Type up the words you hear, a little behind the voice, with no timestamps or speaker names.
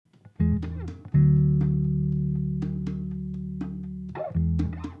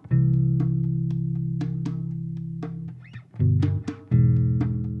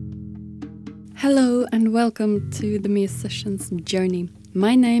Hello and welcome to the musician's journey.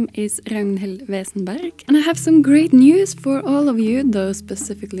 My name is Ragnhild Wesenberg and I have some great news for all of you, though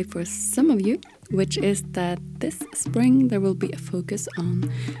specifically for some of you, which is that this spring there will be a focus on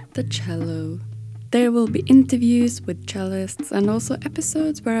the cello. There will be interviews with cellists and also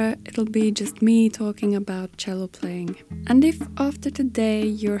episodes where it'll be just me talking about cello playing. And if after today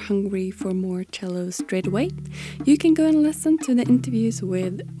you're hungry for more cello straight away, you can go and listen to the interviews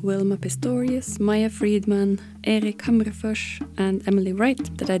with Wilma Pistorius, Maya Friedman, Erik Hamrefors and Emily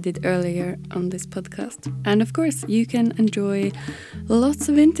Wright that I did earlier on this podcast. And of course, you can enjoy lots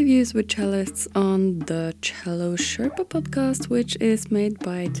of interviews with cellists on the Cello Sherpa podcast, which is made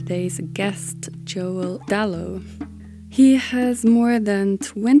by today's guest, DALLOW. He has more than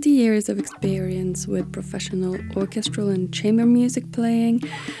 20 years of experience with professional orchestral and chamber music playing,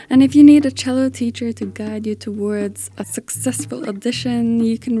 and if you need a cello teacher to guide you towards a successful audition,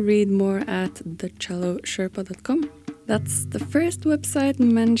 you can read more at thecellosherpa.com. That's the first website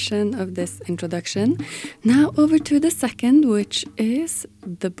mention of this introduction. Now over to the second, which is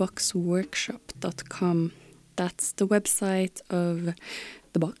theboxworkshop.com. That's the website of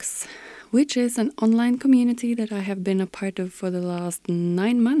The Box, which is an online community that I have been a part of for the last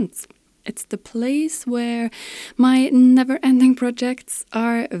 9 months. It's the place where my never-ending projects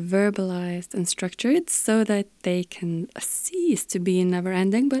are verbalized and structured so that they can cease to be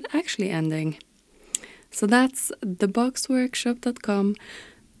never-ending but actually ending. So that's theboxworkshop.com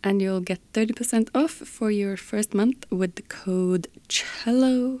and you'll get 30% off for your first month with the code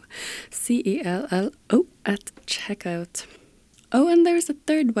CELLO, CELLO, at checkout. Oh, and there's a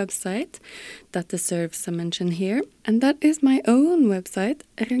third website that deserves a mention here, and that is my own website,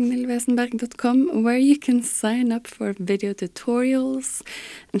 ragnhildwesenberg.com, where you can sign up for video tutorials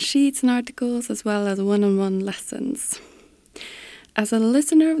and sheets and articles, as well as one-on-one lessons. As a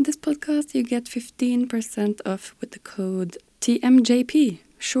listener of this podcast, you get 15% off with the code TMJP,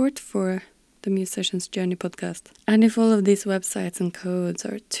 short for the Musician's Journey podcast. And if all of these websites and codes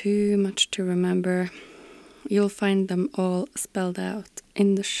are too much to remember, you'll find them all spelled out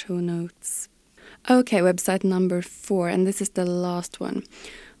in the show notes. Okay, website number 4, and this is the last one.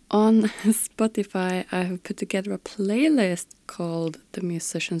 On Spotify, I have put together a playlist called The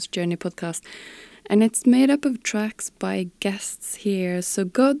Musician's Journey Podcast, and it's made up of tracks by guests here. So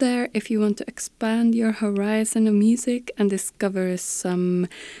go there if you want to expand your horizon of music and discover some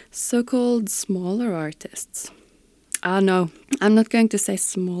so-called smaller artists. No, I'm not going to say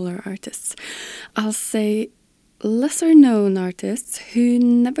smaller artists. I'll say lesser-known artists who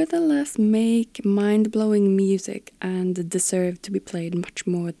nevertheless make mind-blowing music and deserve to be played much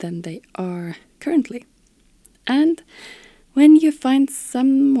more than they are currently. And when you find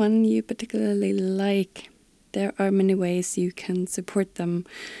someone you particularly like, there are many ways you can support them.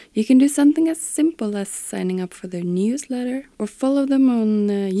 You can do something as simple as signing up for their newsletter or follow them on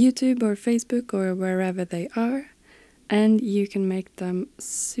YouTube or Facebook or wherever they are. And you can make them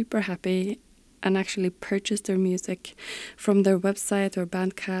super happy and actually purchase their music from their website or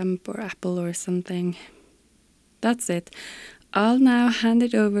Bandcamp or Apple or something. That's it. I'll now hand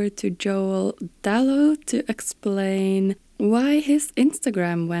it over to Joel DALLOW to explain why his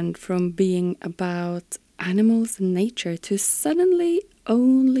Instagram went from being about animals and nature to suddenly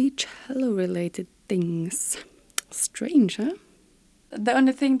only cello-related things. Strange, huh? The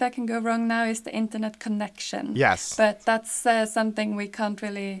only thing that can go wrong now is the internet connection. Yes. But that's something we can't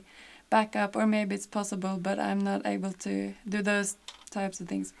really back up, or maybe it's possible, but I'm not able to do those types of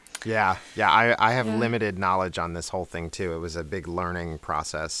things. Yeah. I have limited knowledge on this whole thing too. It was a big learning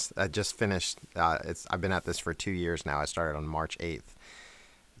process. I just finished. I've been at this for 2 years now. I started on March 8th,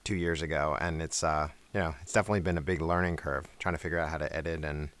 2 years ago, and it's it's definitely been a big learning curve trying to figure out how to edit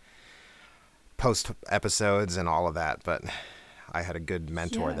and post episodes and all of that. But I had a good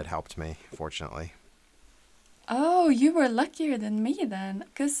mentor that helped me, fortunately. Oh, you were luckier than me then,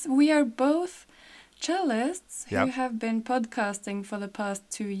 because we are both cellists who have been podcasting for the past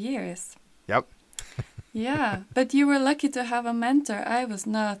 2 years. Yep. Yeah, but you were lucky to have a mentor. I was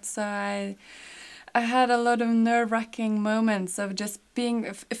not, so I had a lot of nerve-wracking moments of just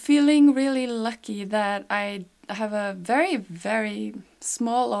feeling really lucky that I have a very, very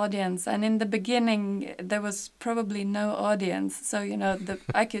small audience, and in the beginning there was probably no audience, so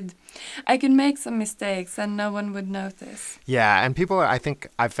I could make some mistakes and no one would notice. Yeah, and people I think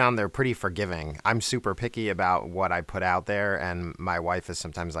I've found they're pretty forgiving. I'm super picky about what I put out there, and my wife is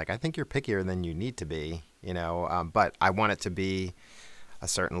sometimes like, I think you're pickier than you need to be, but I want it to be a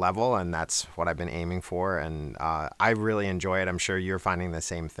certain level, and that's what I've been aiming for, and I really enjoy it. I'm sure you're finding the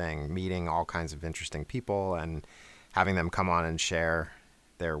same thing, meeting all kinds of interesting people and having them come on and share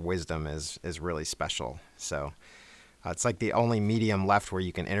their wisdom is really special. So it's like the only medium left where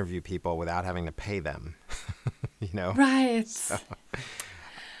you can interview people without having to pay them, you know? Right. So.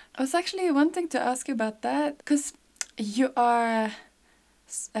 I was actually wanting to ask you about that because you are,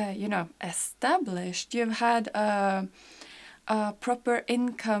 established. You've had a proper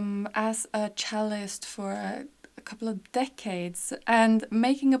income as a cellist for a couple of decades, and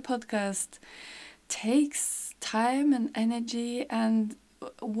making a podcast takes time and energy. And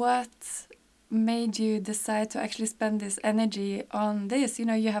what made you decide to actually spend this energy on this? You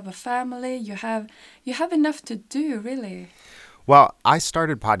know, you have a family, you have enough to do, really. Well, I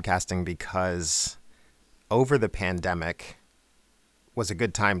started podcasting because over the pandemic was a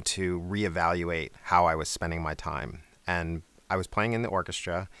good time to reevaluate how I was spending my time. And I was playing in the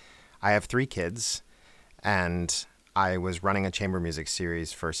orchestra. I have 3 kids, and I was running a chamber music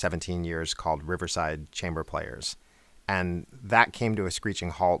series for 17 years called Riverside Chamber Players. And that came to a screeching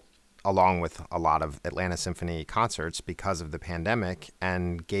halt along with a lot of Atlanta Symphony concerts because of the pandemic,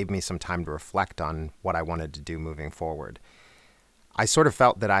 and gave me some time to reflect on what I wanted to do moving forward. I sort of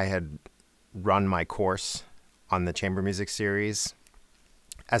felt that I had run my course on the chamber music series.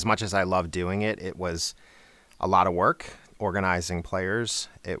 As much as I loved doing it, it was a lot of work organizing players.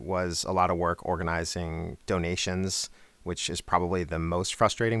 It was a lot of work organizing donations, which is probably the most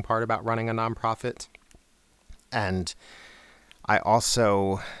frustrating part about running a nonprofit. And I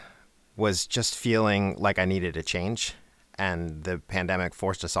also was just feeling like I needed a change, and the pandemic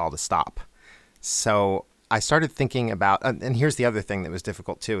forced us all to stop. So I started thinking about, and here's the other thing that was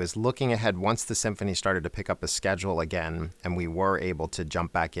difficult too, is looking ahead once the symphony started to pick up a schedule again, and we were able to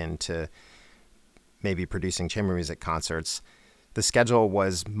jump back into maybe producing chamber music concerts, the schedule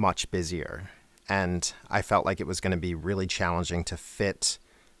was much busier. And I felt like it was going to be really challenging to fit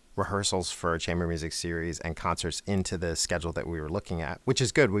rehearsals for a chamber music series and concerts into the schedule that we were looking at, which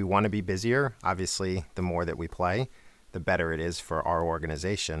is good. We want to be busier. Obviously, the more that we play, the better it is for our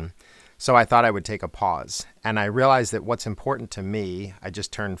organization. So I thought I would take a pause. And I realized that what's important to me, I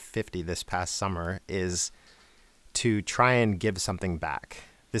just turned 50 this past summer, is to try and give something back.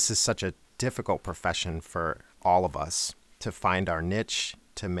 This is such a difficult profession for all of us, to find our niche,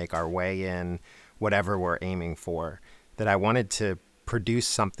 to make our way in, whatever we're aiming for, that I wanted to produce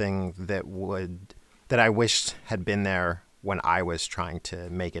something that I wished had been there when I was trying to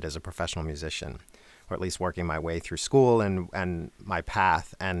make it as a professional musician, or at least working my way through school and my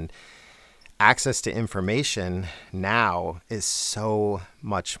path. And access to information now is so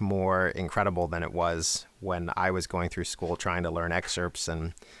much more incredible than it was when I was going through school trying to learn excerpts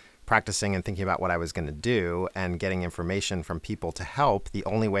and practicing and thinking about what I was going to do and getting information from people to help. The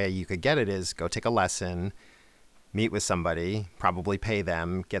only way you could get it is go take a lesson, meet with somebody, probably pay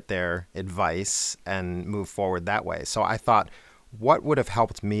them, get their advice, and move forward that way. So I thought, what would have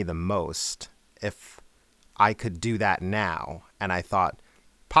helped me the most if I could do that now? And I thought,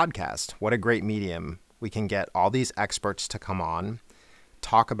 podcast, what a great medium. We can get all these experts to come on,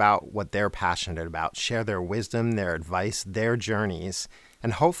 talk about what they're passionate about, share their wisdom, their advice, their journeys,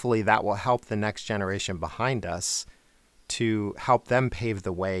 and hopefully that will help the next generation behind us to help them pave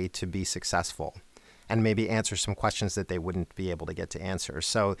the way to be successful and maybe answer some questions that they wouldn't be able to get to answer.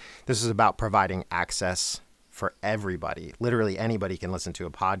 So this is about providing access for everybody. Literally anybody can listen to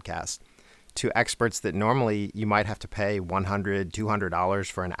a podcast, to experts that normally you might have to pay $100,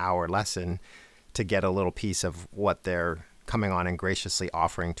 $200 for an hour lesson to get a little piece of what they're coming on and graciously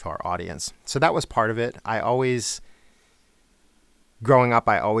offering to our audience. So that was part of it. Growing up,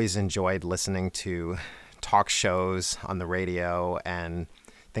 I always enjoyed listening to talk shows on the radio and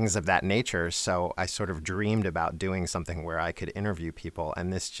things of that nature. So I sort of dreamed about doing something where I could interview people,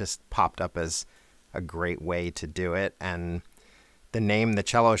 and this just popped up as a great way to do it. And the name The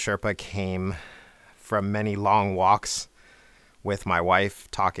Cello Sherpa came from many long walks with my wife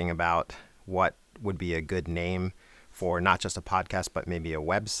talking about what would be a good name for not just a podcast, but maybe a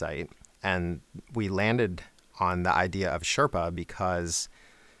website. And we landed on the idea of Sherpa because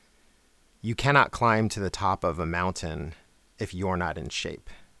you cannot climb to the top of a mountain if you're not in shape.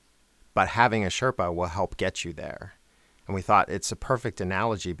 But having a Sherpa will help get you there. And we thought it's a perfect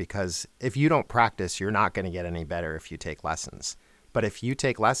analogy because if you don't practice, you're not going to get any better if you take lessons. But if you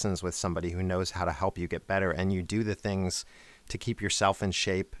take lessons with somebody who knows how to help you get better, and you do the things to keep yourself in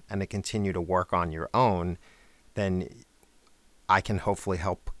shape and to continue to work on your own, then I can hopefully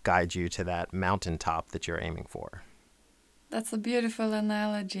help guide you to that mountaintop that you're aiming for. That's a beautiful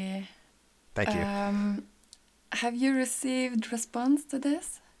analogy. Thank you. Have you received response to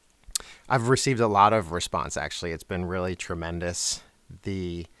this? I've received a lot of response, actually. It's been really tremendous.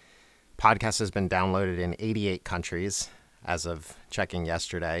 The podcast has been downloaded in 88 countries. as of checking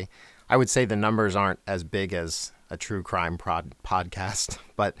yesterday. I would say the numbers aren't as big as a true crime podcast,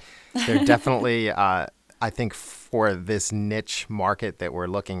 but they're definitely, I think for this niche market that we're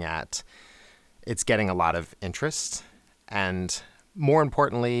looking at, it's getting a lot of interest. And more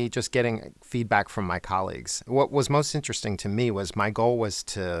importantly, just getting feedback from my colleagues. What was most interesting to me was my goal was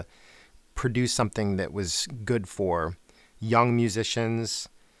to produce something that was good for young musicians,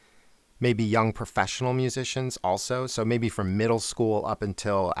 maybe young professional musicians also. So maybe from middle school up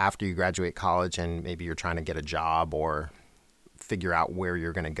until after you graduate college and maybe you're trying to get a job or figure out where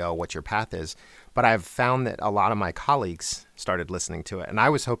you're going to go, what your path is. But I've found that a lot of my colleagues started listening to it. And I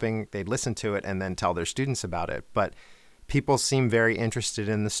was hoping they'd listen to it and then tell their students about it. But people seem very interested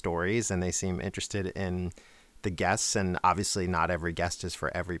in the stories and they seem interested in the guests. And obviously not every guest is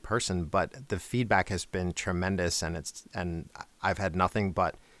for every person, but the feedback has been tremendous. And I've had nothing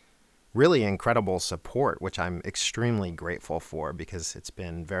but really incredible support, which I'm extremely grateful for, because it's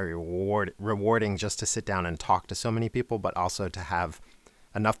been very rewarding just to sit down and talk to so many people, but also to have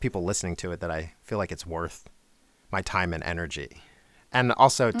enough people listening to it that I feel like it's worth my time and energy. And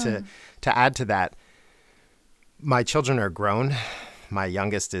also to add to that, my children are grown. My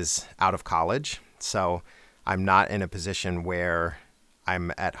youngest is out of college, so I'm not in a position where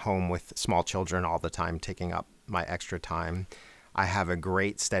I'm at home with small children all the time, taking up my extra time. I have a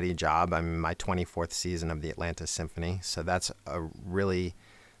great steady job. I'm in my 24th season of the Atlanta Symphony. So that's a really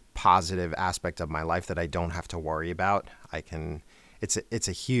positive aspect of my life that I don't have to worry about. It's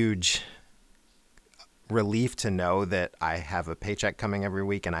a huge relief to know that I have a paycheck coming every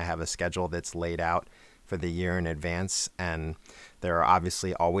week and I have a schedule that's laid out for the year in advance. And there are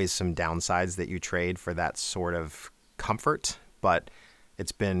obviously always some downsides that you trade for that sort of comfort, but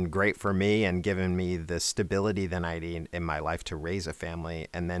it's been great for me and given me the stability that I need in my life to raise a family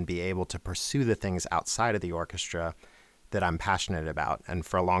and then be able to pursue the things outside of the orchestra that I'm passionate about. And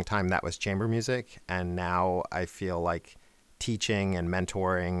for a long time, that was chamber music. And now I feel like teaching and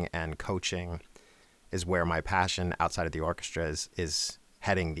mentoring and coaching is where my passion outside of the orchestra is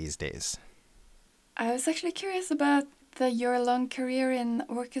heading these days. I was actually curious about your long career in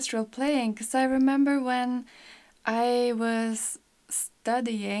orchestral playing, because I remember when I was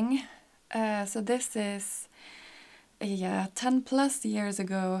studying, so this is 10 plus years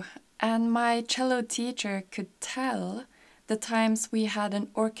ago, and my cello teacher could tell the times we had an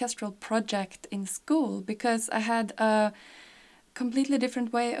orchestral project in school, because I had a completely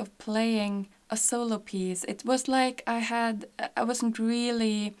different way of playing a solo piece. It was like I wasn't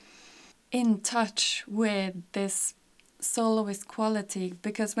really in touch with this soloist quality,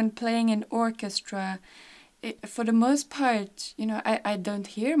 because when playing in orchestra, for the most part, I don't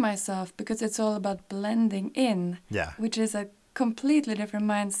hear myself, because it's all about blending in, which is a completely different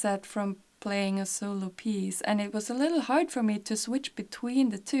mindset from playing a solo piece. And it was a little hard for me to switch between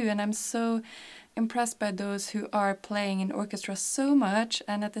the two. And I'm so impressed by those who are playing in orchestra so much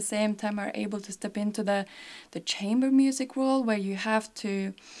and at the same time are able to step into the chamber music role, where you have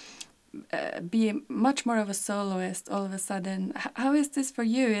to be much more of a soloist all of a sudden. How is this for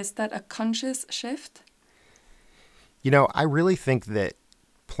you? Is that a conscious shift? I really think that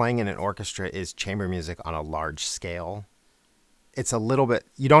playing in an orchestra is chamber music on a large scale. It's a little bit,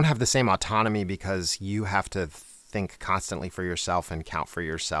 you don't have the same autonomy because you have to think constantly for yourself and count for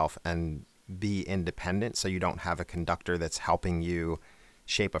yourself and be independent. So you don't have a conductor that's helping you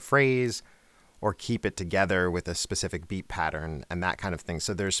shape a phrase or keep it together with a specific beat pattern and that kind of thing.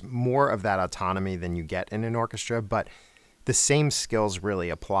 So there's more of that autonomy than you get in an orchestra, but the same skills really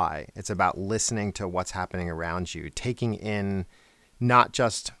apply. It's about listening to what's happening around you, taking in not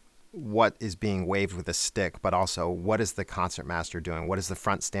just what is being waved with a stick, but also what is the concertmaster doing? What is the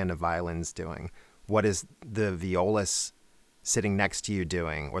front stand of violins doing? What is the violist sitting next to you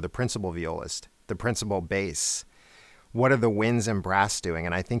doing? Or the principal violist, the principal bass? What are the winds and brass doing?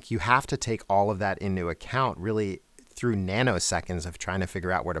 And I think you have to take all of that into account really through nanoseconds of trying to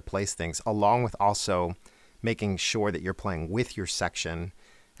figure out where to place things, along with also making sure that you're playing with your section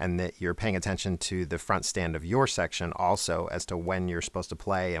and that you're paying attention to the front stand of your section also as to when you're supposed to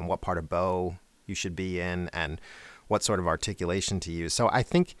play and what part of bow you should be in and what sort of articulation to use. So I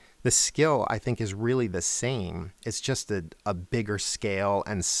think the skill, is really the same. It's just a bigger scale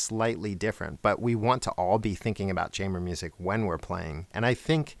and slightly different. But we want to all be thinking about chamber music when we're playing. And I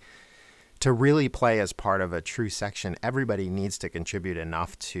think to really play as part of a true section, everybody needs to contribute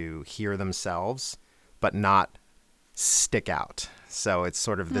enough to hear themselves, but not stick out. So it's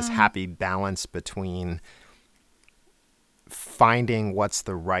sort of this happy balance between finding what's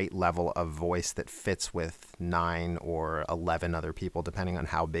the right level of voice that fits with 9 or 11 other people, depending on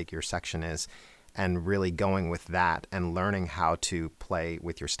how big your section is, and really going with that and learning how to play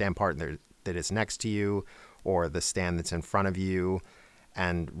with your stand partner that is next to you or the stand that's in front of you,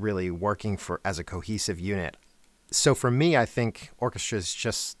 and really working as a cohesive unit. So for me, I think orchestra is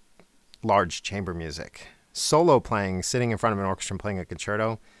just large chamber music. Solo playing, sitting in front of an orchestra and playing a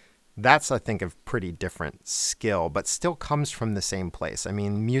concerto, that's, I think, a pretty different skill, but still comes from the same place. I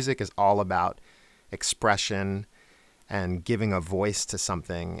mean, music is all about expression and giving a voice to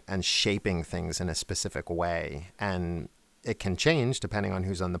something and shaping things in a specific way. And it can change depending on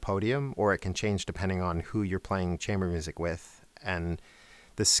who's on the podium, or it can change depending on who you're playing chamber music with. And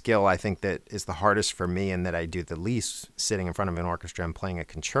the skill, I think, that is the hardest for me and that I do the least sitting in front of an orchestra and playing a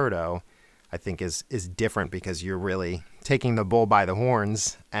concerto, I think is different, because you're really taking the bull by the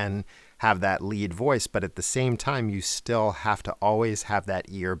horns and have that lead voice. But at the same time, you still have to always have that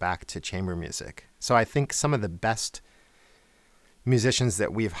ear back to chamber music. So I think some of the best musicians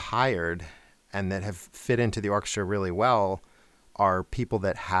that we've hired and that have fit into the orchestra really well are people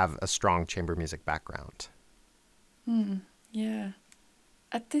that have a strong chamber music background. Yeah.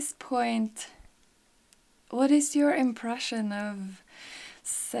 At this point, what is your impression of,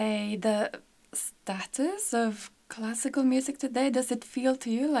 say, the status of classical music today? Does it feel to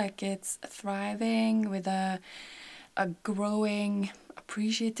you like it's thriving with a growing,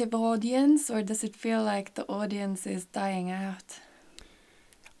 appreciative audience, or does it feel like the audience is dying out?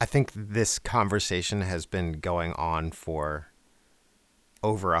 I think this conversation has been going on for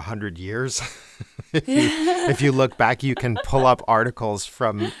over 100 years. If you look back, you can pull up articles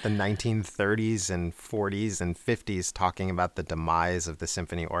from the 1930s and 40s and 50s talking about the demise of the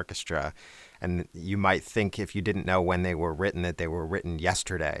symphony orchestra. And you might think, if you didn't know when they were written, that they were written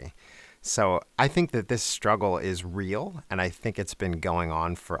yesterday. So I think that this struggle is real, and I think it's been going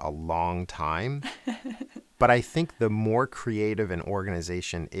on for a long time. But I think the more creative an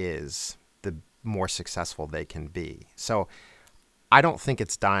organization is, the more successful they can be. So I don't think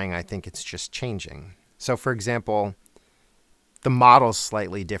it's dying. I think it's just changing. So, for example, the model's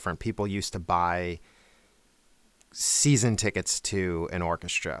slightly different. People used to buy season tickets to an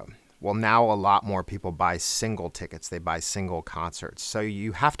orchestra. Well, now a lot more people buy single tickets. They buy single concerts. So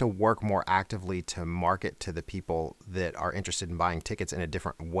you have to work more actively to market to the people that are interested in buying tickets in a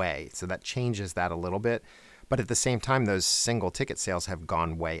different way. So that changes that a little bit. But at the same time, those single ticket sales have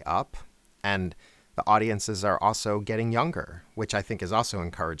gone way up. And the audiences are also getting younger, which I think is also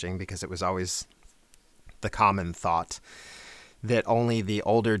encouraging, because it was always the common thought that only the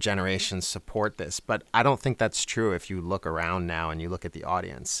older generations support this. But I don't think that's true if you look around now and you look at the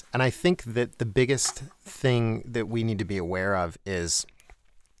audience. And I think that the biggest thing that we need to be aware of is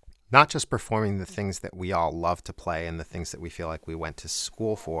not just performing the things that we all love to play and the things that we feel like we went to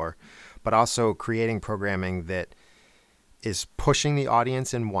school for, but also creating programming that is pushing the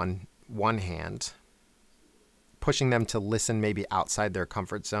audience in one hand, pushing them to listen maybe outside their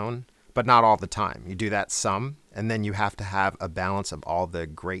comfort zone, but not all the time. You do that some, and then you have to have a balance of all the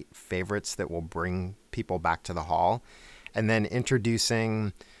great favorites that will bring people back to the hall, and then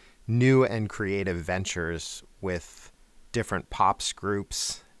introducing new and creative ventures with different pops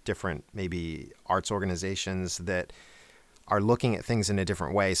groups, different maybe arts organizations that are looking at things in a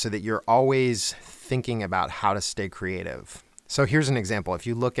different way, so that you're always thinking about how to stay creative. So here's an example. If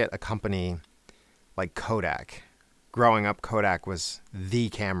you look at a company like Kodak, growing up, Kodak was the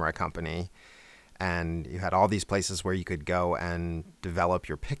camera company, and you had all these places where you could go and develop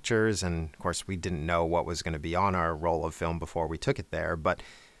your pictures. And of course, we didn't know what was going to be on our roll of film before we took it there. But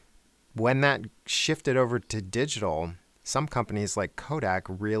when that shifted over to digital, some companies like Kodak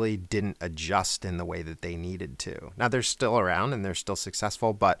really didn't adjust in the way that they needed to. Now, they're still around and they're still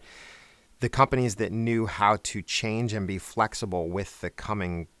successful, but the companies that knew how to change and be flexible with the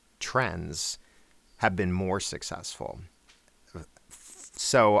coming trends have been more successful.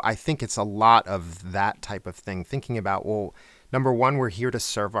 So I think it's a lot of that type of thing, thinking about, well, number one, we're here to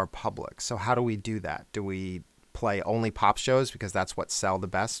serve our public. So how do we do that? Do we play only pop shows because that's what sell the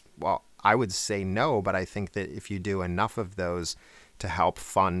best? Well, I would say no, but I think that if you do enough of those to help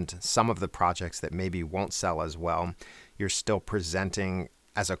fund some of the projects that maybe won't sell as well, you're still presenting,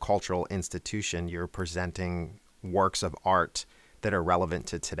 as a cultural institution, you're presenting works of art that are relevant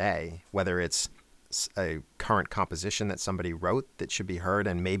to today, whether it's a current composition that somebody wrote that should be heard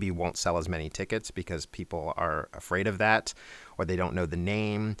and maybe won't sell as many tickets because people are afraid of that, or they don't know the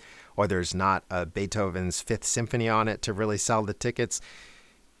name, or there's not a Beethoven's Fifth Symphony on it to really sell the tickets.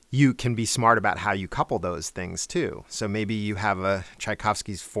 You can be smart about how you couple those things too. So maybe you have a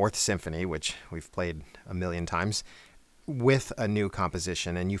Tchaikovsky's Fourth Symphony, which we've played a million times, with a new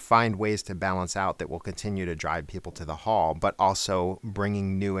composition, and you find ways to balance out that will continue to drive people to the hall, but also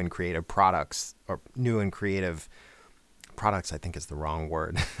bringing new and creative products, or new and creative products, I think is the wrong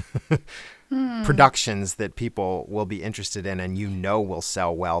word, productions that people will be interested in and will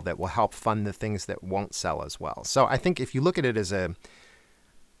sell well, that will help fund the things that won't sell as well. So I think if you look at it as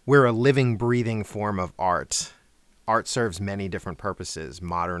we're a living, breathing form of art. Art serves many different purposes.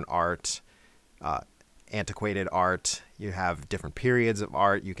 Modern art, antiquated art. You have different periods of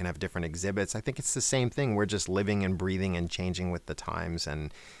art. You can have different exhibits. I think it's the same thing. We're just living and breathing and changing with the times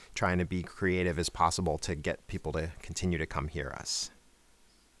and trying to be creative as possible to get people to continue to come hear us.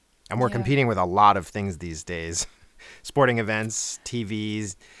 And we're competing with a lot of things these days. Sporting events,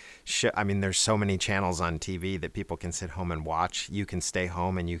 TVs. There's so many channels on TV that people can sit home and watch. You can stay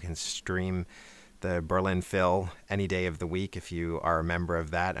home and you can stream the Berlin Phil any day of the week if you are a member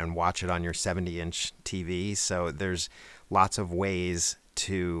of that, and watch it on your 70-inch TV. So there's lots of ways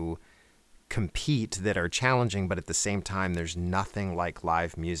to compete that are challenging, but at the same time, there's nothing like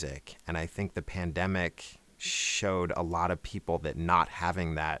live music. And I think the pandemic showed a lot of people that not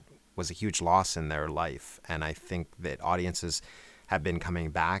having that was a huge loss in their life. And I think that audiences have been coming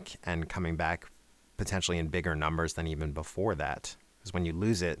back potentially in bigger numbers than even before that. Because when you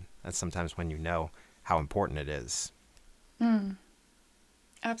lose it, that's sometimes when you know how important it is.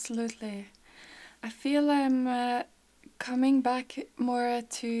 Absolutely. I feel I'm coming back more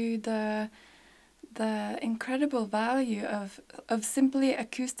to the incredible value of simply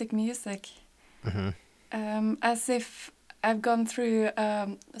acoustic music. As if I've gone through a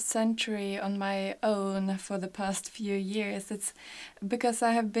century on my own for the past few years. It's because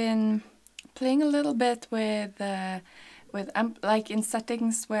I have been playing a little bit with like in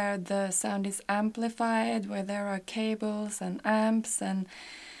settings where the sound is amplified, where there are cables and amps, and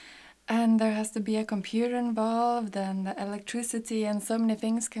there has to be a computer involved, and the electricity, and so many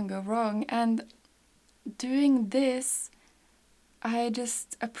things can go wrong. And doing this, I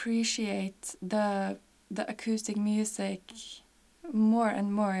just appreciate the acoustic music more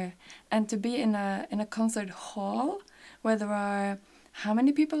and more. And to be in a concert hall where there are, how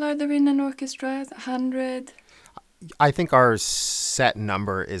many people are there in an orchestra? 100? I think our set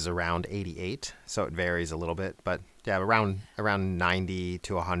number is around 88, so it varies a little bit, but yeah, around 90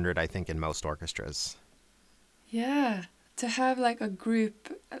 to 100, I think, in most orchestras. Yeah, to have like a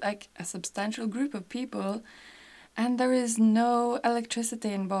group, like a substantial group of people, and there is no electricity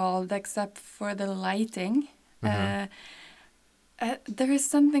involved except for the lighting. There is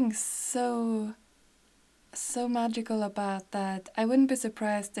something so magical about that. I wouldn't be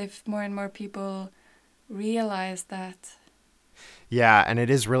surprised if more and more people realize that. Yeah, and it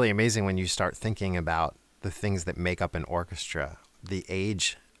is really amazing when you start thinking about the things that make up an orchestra, the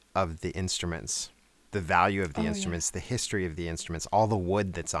age of the instruments, the value of the instruments, the history of the instruments, all the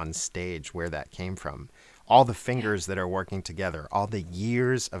wood that's on stage, where that came from, all the fingers that are working together, all the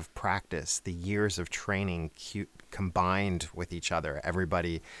years of practice, the years of training combined with each other,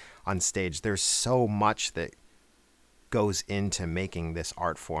 everybody on stage. There's so much that goes into making this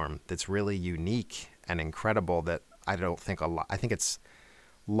art form that's really unique and incredible that I think it's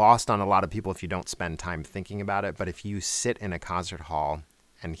lost on a lot of people if you don't spend time thinking about it. But if you sit in a concert hall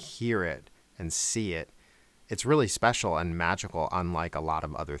and hear it and see it, it's really special and magical, unlike a lot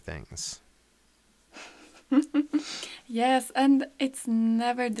of other things. Yes, and it's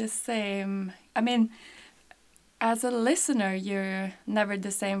never the same. I mean, as a listener, you're never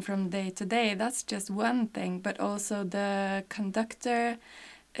the same from day to day. That's just one thing. But also the conductor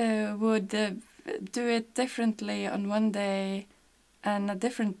would do it differently on one day and a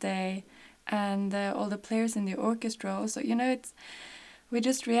different day. And all the players in the orchestra also, we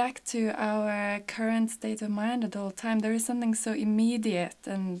just react to our current state of mind at all time. There is something so immediate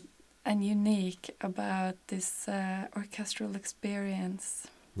and unique about this orchestral experience.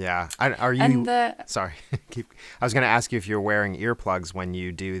 Yeah. Are you... Sorry. I was going to ask you if you're wearing earplugs when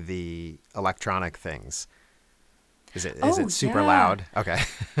you do the electronic things. Is it super loud? Okay.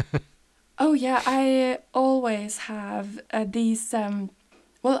 Oh, yeah. I always have these...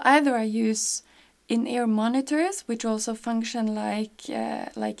 either I use in-ear monitors, which also function like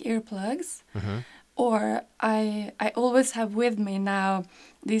earplugs, or I always have with me now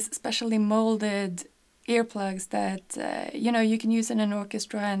these specially molded earplugs that you can use in an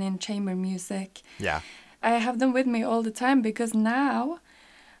orchestra and in chamber music. Yeah, I have them with me all the time because now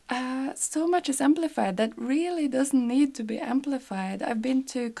so much is amplified that really doesn't need to be amplified. I've been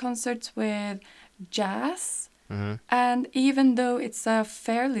to concerts with jazz, and even though it's a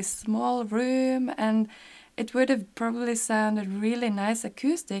fairly small room and it would have probably sounded really nice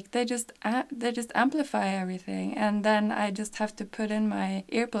acoustic. They just amplify everything, and then I just have to put in my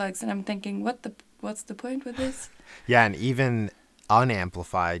earplugs, and I'm thinking, what's the point with this? Yeah, and even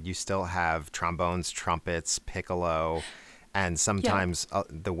unamplified, you still have trombones, trumpets, piccolo, and Yeah. sometimes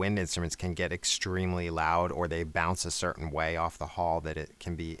the wind instruments can get extremely loud, or they bounce a certain way off the hall that it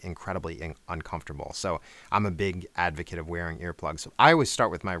can be incredibly uncomfortable. So I'm a big advocate of wearing earplugs. I always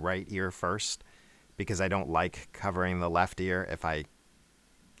start with my right ear first because I don't like covering the left ear. If I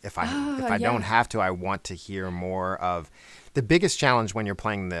don't Yeah. have to, I want to hear more of. The biggest challenge when you're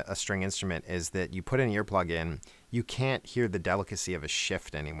playing a string instrument is that you put an earplug in, you can't hear the delicacy of a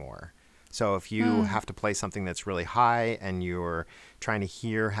shift anymore. So if you Mm. have to play something that's really high and you're trying to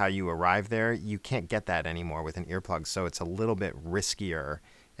hear how you arrive there, you can't get that anymore with an earplug. So it's a little bit riskier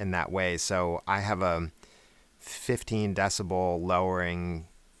in that way. So I have a 15 decibel lowering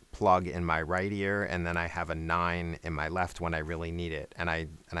plug in my right ear, and then I have a 9 in my left when I really need it, and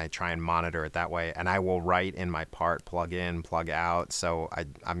I try and monitor it that way, and I will write in my part plug in, plug out, so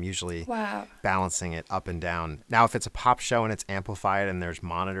I'm usually Wow. balancing it up and down. Now if it's a pop show and it's amplified and there's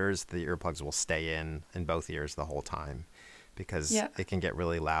monitors, the earplugs will stay in both ears the whole time because Yeah. it can get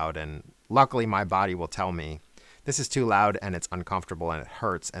really loud, and luckily my body will tell me this is too loud and it's uncomfortable and it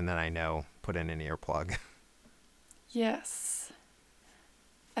hurts, and then I know put in an earplug. Yes.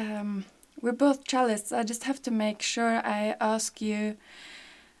 We're both cellists. I just have to make sure I ask you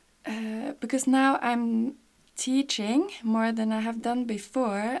because now I'm teaching more than I have done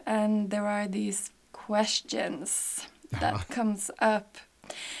before, and there are these questions that comes up,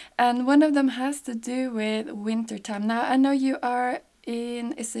 and one of them has to do with wintertime. Now I know you are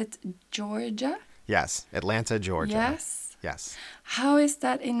in, is it Georgia? Yes, Atlanta, Georgia. Yes. Yes. How is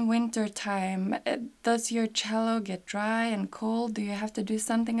that in winter time? Does your cello get dry and cold? Do you have to do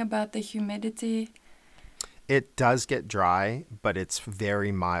something about the humidity? It does get dry, but it's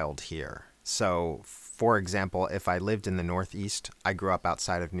very mild here. So, for example, if I lived in the Northeast, I grew up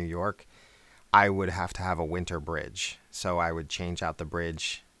outside of New York, I would have to have a winter bridge. So I would change out the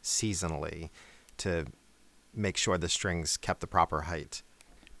bridge seasonally to make sure the strings kept the proper height.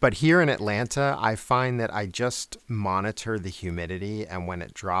 But here in Atlanta, I find that I just monitor the humidity, and when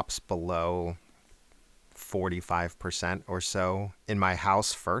it drops below 45% or so in my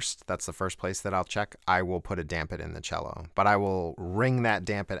house first, that's the first place that I'll check, I will put a dampit in the cello. But I will wring that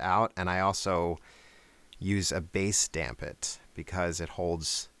dampit out, and I also use a bass dampit because it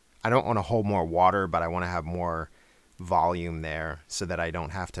holds, I don't want to hold more water, but I want to have more volume there so that I don't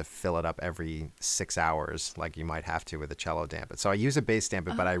have to fill it up every 6 hours like you might have to with a cello dampit. So I use a bass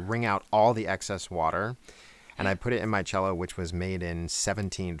dampit, but I wring out all the excess water and I put it in my cello, which was made in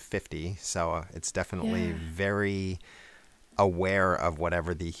 1750. So it's definitely Yeah. very aware of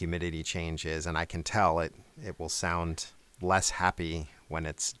whatever the humidity change is. And I can tell it will sound less happy when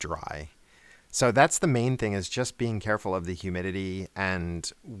it's dry. So that's the main thing, is just being careful of the humidity.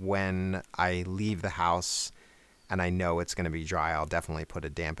 And when I leave the house and I know it's going to be dry, I'll definitely put a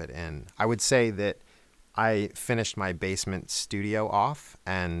dampit in. I would say that I finished my basement studio off,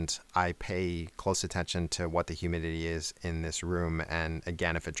 and I pay close attention to what the humidity is in this room. And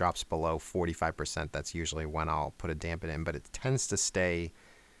again, if it drops below 45%, that's usually when I'll put a dampit in, but it tends to stay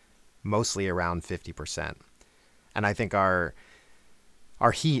mostly around 50%. And I think our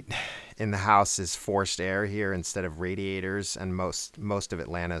heat in the house is forced air here instead of radiators, and most of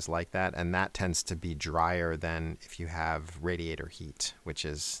Atlanta is like that, and that tends to be drier than if you have radiator heat, which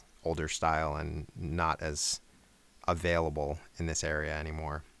is older style and not as available in this area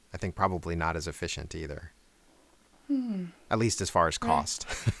anymore. I think probably not as efficient either, at least as far as Right. cost.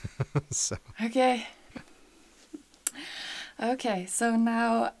 So Okay. Okay, so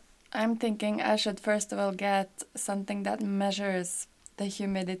now I'm thinking I should first of all get something that measures the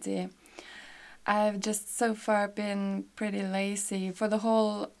humidity. I've just so far been pretty lazy. For the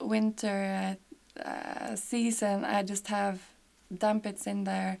whole winter season, I just have dampits in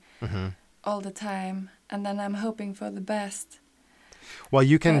there all the time, and then I'm hoping for the best. well,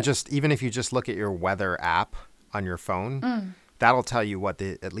 you can But just, even if you just look at your weather app on your phone, that'll tell you what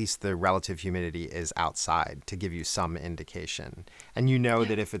at least the relative humidity is outside to give you some indication. And you know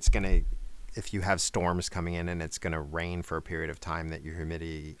that if you have storms coming in and it's going to rain for a period of time, that your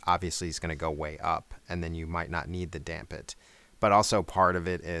humidity obviously is going to go way up, and then you might not need the dampit. But also part of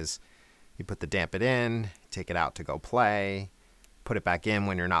it is you put the dampit in, take it out to go play, put it back in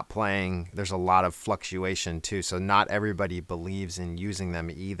when you're not playing. There's a lot of fluctuation too. So not everybody believes in using them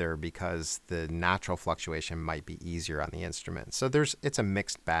either, because the natural fluctuation might be easier on the instrument. So it's a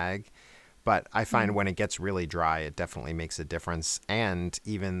mixed bag. But I find when it gets really dry, it definitely makes a difference. And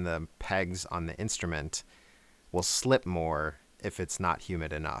even the pegs on the instrument, will slip more if it's not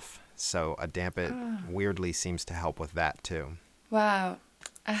humid enough. So a dampit Ah. weirdly seems to help with that too. Wow.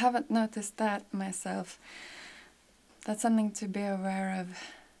 I haven't noticed that myself. That's something to be aware of.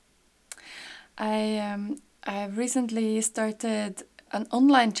 I recently started an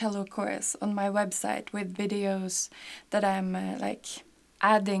online cello course on my website with videos that I'm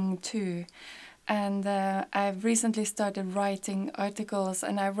adding to. And I've recently started writing articles,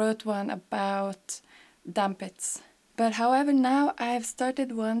 and I wrote one about dampits. But however, now I've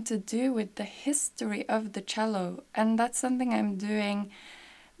started one to do with the history of the cello, and that's something I'm doing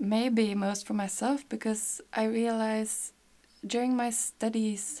maybe most for myself, because I realize during my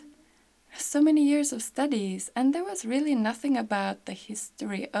studies, so many years of studies, and there was really nothing about the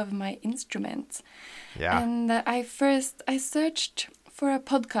history of my instrument. Yeah. And I searched for a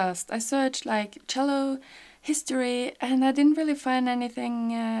podcast. I searched like cello history, and I didn't really find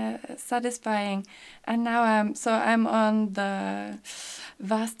anything satisfying. And now I'm on the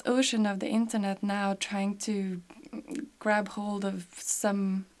vast ocean of the internet now, trying to grab hold of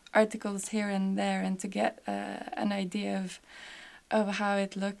some articles here and there, and to get an idea of how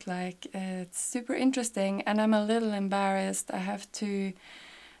it looked like. It's super interesting, and I'm a little embarrassed.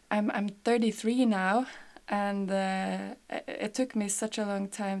 I'm 33 now, and it took me such a long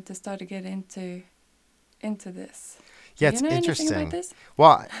time to start to get into this. Yeah, Do it's you know interesting. anything about this?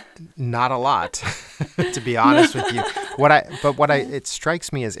 Well, not a lot, to be honest with you. It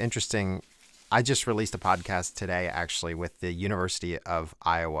strikes me as interesting. I just released a podcast today, actually, with the University of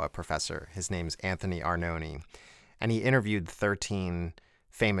Iowa professor. His name's Anthony Arnone, and he interviewed 13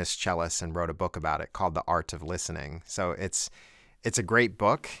 famous cellists and wrote a book about it called The Art of Listening. So it's a great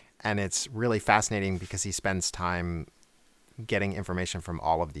book, and it's really fascinating because he spends time getting information from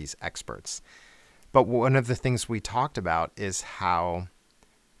all of these experts. But one of the things we talked about is how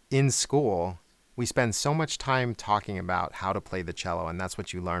in school we spend so much time talking about how to play the cello, and that's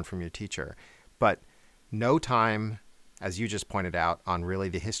what you learn from your teacher. But no time, as you just pointed out, on really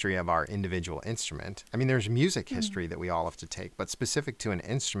the history of our individual instrument. I mean, there's music history that we all have to take, but specific to an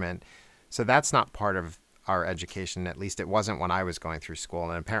instrument. So that's not part of our education. At least it wasn't when I was going through school,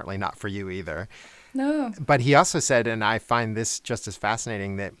 and apparently not for you either. No. But he also said, and I find this just as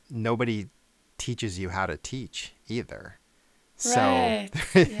fascinating, that nobody teaches you how to teach either. So Right.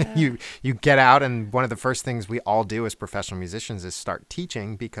 Yeah. you get out, and one of the first things we all do as professional musicians is start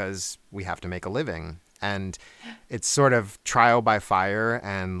teaching, because we have to make a living. And it's sort of trial by fire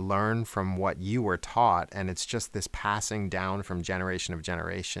and learn from what you were taught. And it's just this passing down from generation of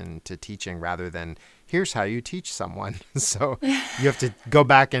generation to teaching, rather than here's how you teach someone. So you have to go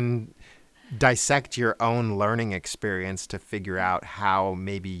back and dissect your own learning experience to figure out how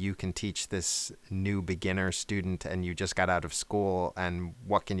maybe you can teach this new beginner student, and you just got out of school, and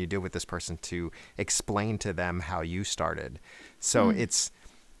what can you do with this person to explain to them how you started. So it's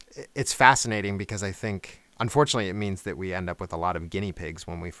fascinating, because I think, unfortunately, it means that we end up with a lot of guinea pigs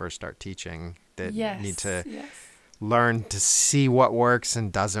when we first start teaching that need to learn to see what works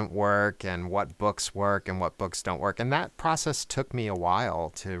and doesn't work, and what books work and what books don't work. And that process took me a while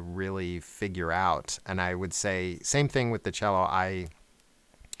to really figure out. And I would say, same thing with the cello. I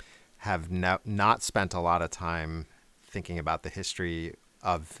have not spent a lot of time thinking about the history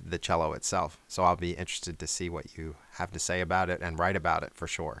of the cello itself. So I'll be interested to see what you have to say about it and write about it for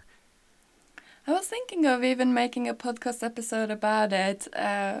sure. I was thinking of even making a podcast episode about it.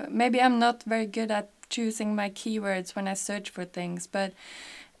 Maybe I'm not very good at choosing my keywords when I search for things, but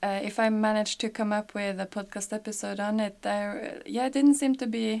if I manage to come up with a podcast episode on it, it didn't seem to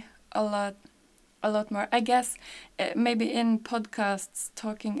be a lot more. I guess maybe in podcasts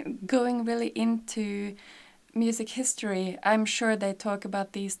going really into music history, I'm sure they talk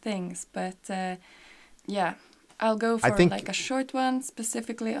about these things, but I'll go for like a short one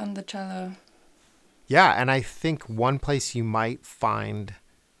specifically on the cello. Yeah, and I think one place you might find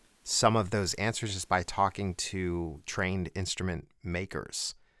some of those answers is by talking to trained instrument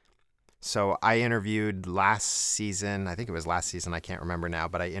makers. So I interviewed last season, I think it was last season, I can't remember now,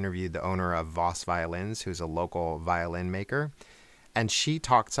 but I interviewed the owner of Voss Violins, who's a local violin maker. And she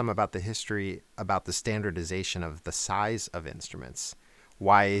talked some about the history, about the standardization of the size of instruments.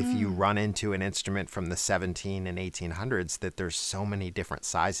 Why, if you run into an instrument from the 17 and 1800s, that there's so many different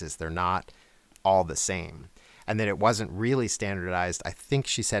sizes. They're not all the same. And that it wasn't really standardized, I think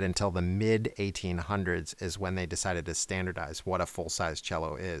she said, until the mid 1800s is when they decided to standardize what a full-size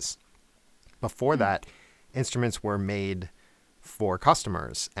cello is. Before that, instruments were made for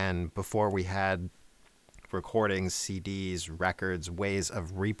customers. And before we had recordings, CDs, records, ways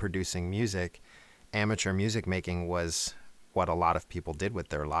of reproducing music, amateur music making was what a lot of people did with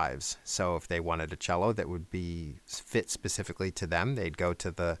their lives. So if they wanted a cello that would be fit specifically to them, they'd go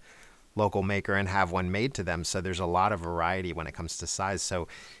to the local maker and have one made to them. So there's a lot of variety when it comes to size. So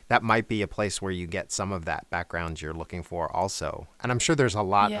that might be a place where you get some of that background you're looking for also. And I'm sure there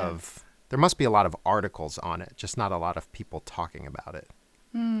must be a lot of articles on it, just not a lot of people talking about it.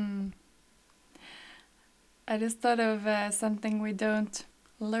 I just thought of something we don't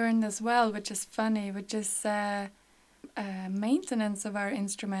learn as well, which is funny, which is maintenance of our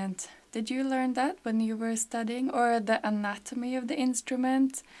instrument. Did you learn that when you were studying, or the anatomy of the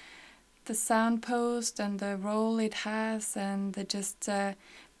instrument? The sound post and the role it has, and the just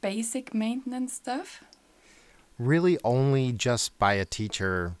basic maintenance stuff? Really only just by a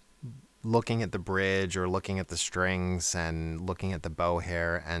teacher looking at the bridge or looking at the strings and looking at the bow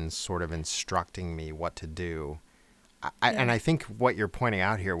hair and sort of instructing me what to do. And I think what you're pointing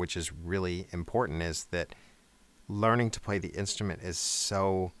out here, which is really important, is that learning to play the instrument is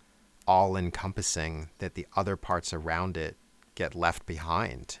so all-encompassing that the other parts around it get left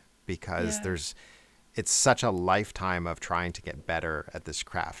behind, because it's such a lifetime of trying to get better at this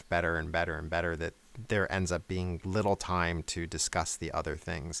craft, better and better and better, that there ends up being little time to discuss the other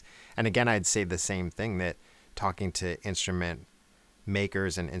things. And again, I'd say the same thing, that talking to instrument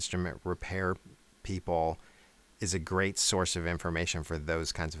makers and instrument repair people is a great source of information for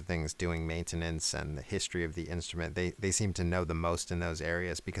those kinds of things, doing maintenance and the history of the instrument. They seem to know the most in those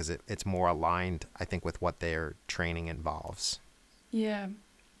areas because it's more aligned, I think, with what their training involves. Yeah.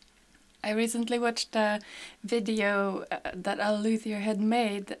 I recently watched a video that a luthier had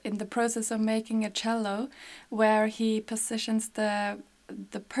made in the process of making a cello, where he positions the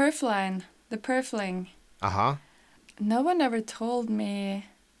perf line, the purfling. Uh-huh. No one ever told me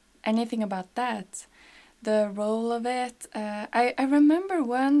anything about that, the role of it. I remember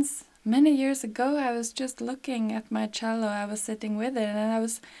once, many years ago, I was just looking at my cello. I was sitting with it, and I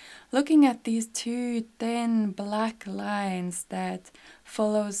was looking at these two thin black lines that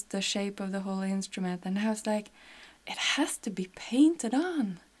follows the shape of the whole instrument, and I was like, it has to be painted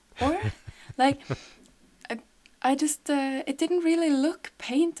on, or like I just it didn't really look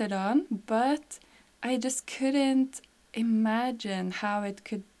painted on, but I just couldn't imagine how it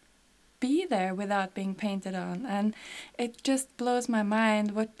could be there without being painted on. And it just blows my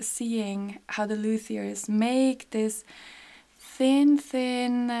mind seeing how the luthiers make this thin,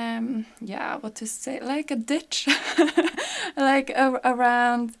 what to say, like a ditch, like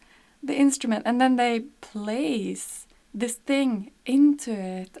around the instrument, and then they place this thing into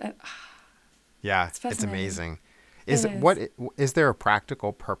it. Yeah, it's amazing. Is there a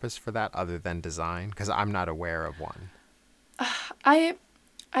practical purpose for that other than design? Because I'm not aware of one.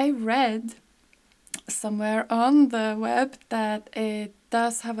 I read somewhere on the web that it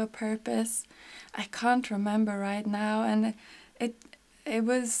does have a purpose. I can't remember right now, and it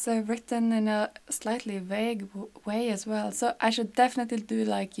was written in a slightly vague way as well. So I should definitely do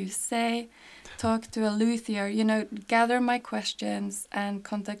like you say, talk to a luthier, gather my questions and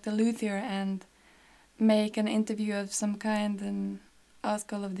contact a luthier and make an interview of some kind and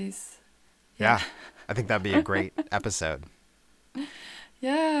ask all of these. Yeah, I think that'd be a great episode.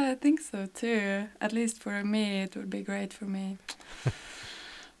 Yeah, I think so too. At least for me, it would be great for me.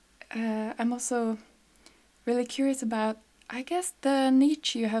 I'm also really curious about, I guess, the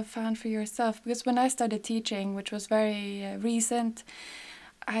niche you have found for yourself. Because when I started teaching, which was very recent,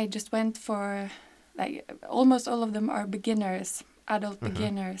 I just went for, like, almost all of them are beginners, adult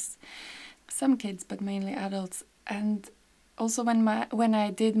beginners. Some kids, but mainly adults. And also when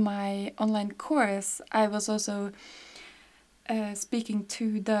I did my online course, I was also speaking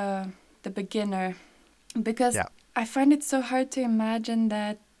to the beginner, because I find it so hard to imagine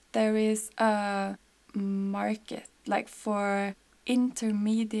that there is a market like for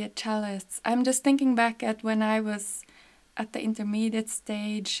intermediate cellists. I'm just thinking back at when I was at the intermediate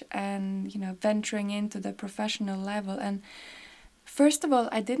stage and venturing into the professional level, and first of all,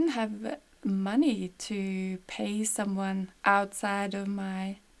 I didn't have money to pay someone outside of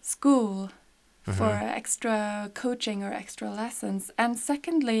my school for extra coaching or extra lessons. And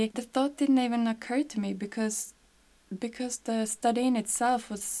secondly, the thought didn't even occur to me because the study in itself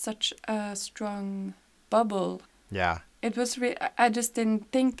was such a strong bubble. Yeah. It was I just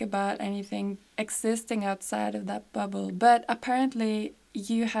didn't think about anything existing outside of that bubble. But apparently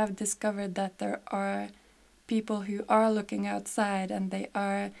you have discovered that there are people who are looking outside and they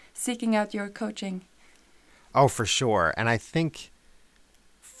are seeking out your coaching. Oh, for sure. And I think,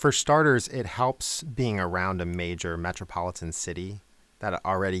 for starters, it helps being around a major metropolitan city. That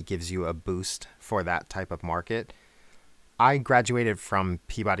already gives you a boost for that type of market. I graduated from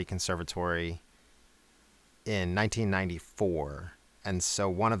Peabody Conservatory in 1994. And so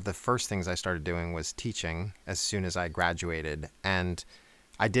one of the first things I started doing was teaching as soon as I graduated. And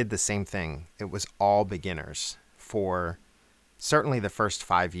I did the same thing. It was all beginners for certainly the first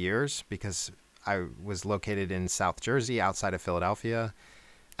 5 years, because I was located in South Jersey outside of Philadelphia.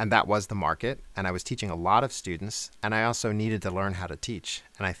 And that was the market. And I was teaching a lot of students. And I also needed to learn how to teach.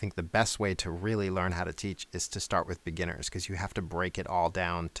 And I think the best way to really learn how to teach is to start with beginners, because you have to break it all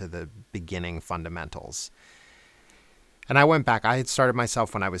down to the beginning fundamentals. And I went back. I had started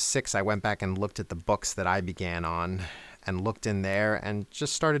myself when I was 6. I went back and looked at the books that I began on and looked in there and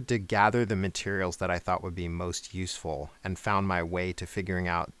just started to gather the materials that I thought would be most useful, and found my way to figuring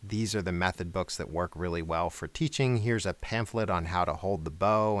out these are the method books that work really well for teaching. Here's a pamphlet on how to hold the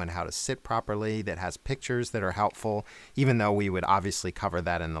bow and how to sit properly that has pictures that are helpful, even though we would obviously cover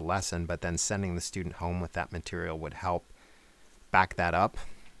that in the lesson, but then sending the student home with that material would help back that up.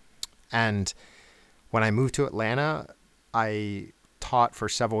 And when I moved to Atlanta, I taught for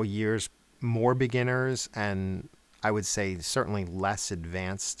several years more beginners, and I would say certainly less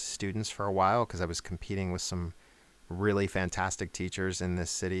advanced students for a while, because I was competing with some really fantastic teachers in this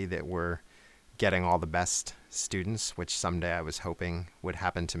city that were getting all the best students, which someday I was hoping would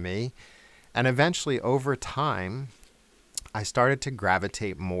happen to me. And eventually, over time, I started to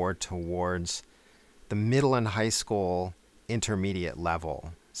gravitate more towards the middle and high school intermediate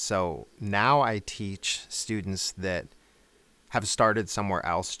level. So now I teach students that have started somewhere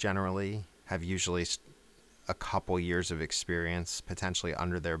else generally, have usually a couple years of experience potentially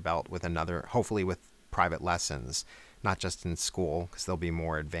under their belt with another, hopefully with private lessons, not just in school, because they'll be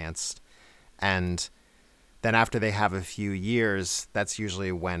more advanced. And then after they have a few years, that's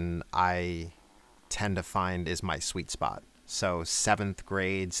usually when I tend to find is my sweet spot. So 7th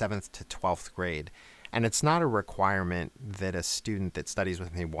to 12th grade. And it's not a requirement that a student that studies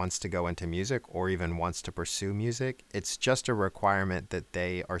with me wants to go into music or even wants to pursue music. It's just a requirement that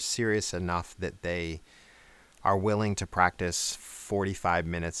they are serious enough that they are willing to practice 45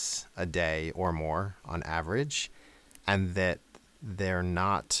 minutes a day or more on average, and that they're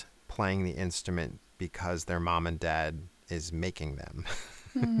not playing the instrument because their mom and dad is making them.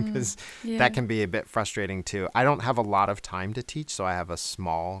 Because that can be a bit frustrating too. I don't have a lot of time to teach, so I have a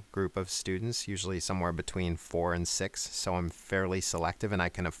small group of students, usually somewhere between 4 and 6. So I'm fairly selective, and I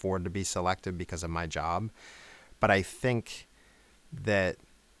can afford to be selective because of my job. But I think that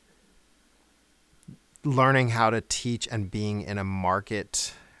learning how to teach and being in a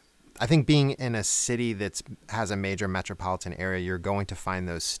market, I think being in a city that has a major metropolitan area, you're going to find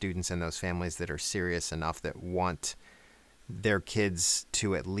those students and those families that are serious enough that want their kids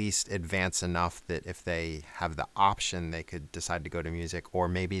to at least advance enough that if they have the option, they could decide to go to music, or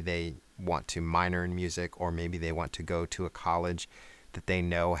maybe they want to minor in music, or maybe they want to go to a college that they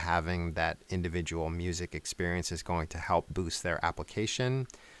know having that individual music experience is going to help boost their application.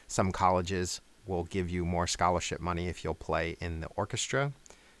 Some colleges will give you more scholarship money if you'll play in the orchestra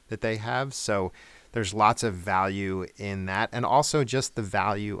that they have. So there's lots of value in that. And also just the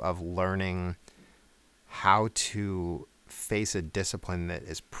value of learning how to face a discipline that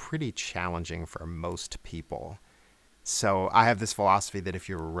is pretty challenging for most people. So I have this philosophy that if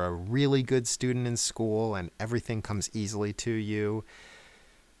you're a really good student in school and everything comes easily to you,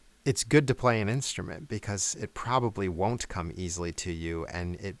 it's good to play an instrument, because it probably won't come easily to you,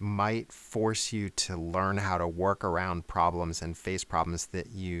 and it might force you to learn how to work around problems and face problems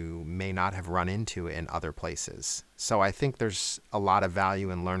that you may not have run into in other places. So I think there's a lot of value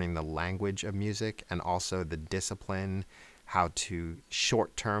in learning the language of music, and also the discipline, how to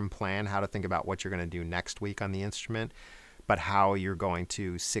short-term plan, how to think about what you're going to do next week on the instrument, but how you're going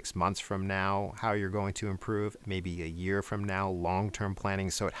to 6 months from now, how you're going to improve, maybe a year from now, long-term planning.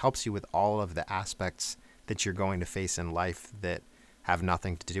 So it helps you with all of the aspects that you're going to face in life that have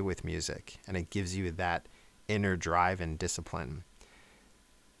nothing to do with music. And it gives you that inner drive and discipline.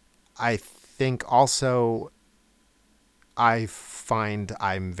 I think also I find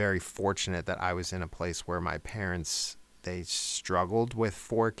I'm very fortunate that I was in a place where my parents, they struggled with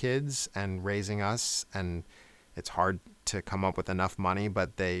 4 kids and raising us, and it's hard to come up with enough money,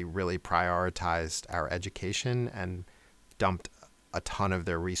 but they really prioritized our education and dumped a ton of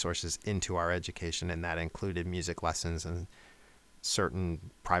their resources into our education, and that included music lessons and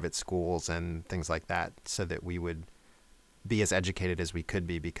certain private schools and things like that, so that we would be as educated as we could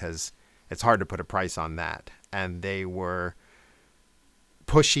be, because it's hard to put a price on that. And they were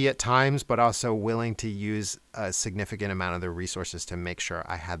pushy at times, but also willing to use a significant amount of their resources to make sure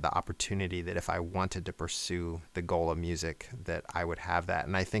I had the opportunity that if I wanted to pursue the goal of music, that I would have that.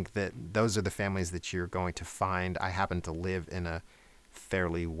 And I think that those are the families that you're going to find. I happen to live in a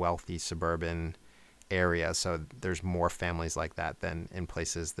fairly wealthy suburban area. So there's more families like that than in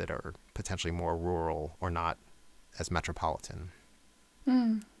places that are potentially more rural or not as metropolitan.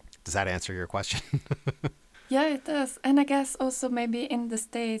 Does that answer your question? Yeah, it does. And I guess also maybe in the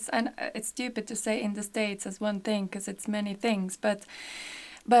States, and it's stupid to say in the States as one thing because it's many things, but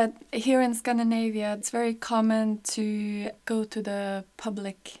here in Scandinavia, it's very common to go to the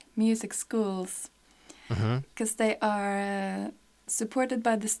public music schools because they are supported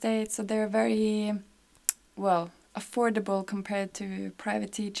by the state, so they're very, well, affordable compared to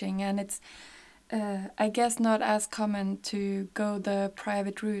private teaching. And it's, I guess, not as common to go the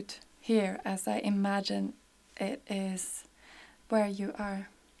private route here as I imagine it is where you are.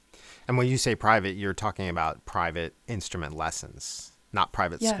 And when you say private, you're talking about private instrument lessons, not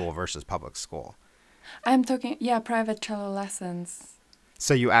private school versus public school. I'm talking, private cello lessons.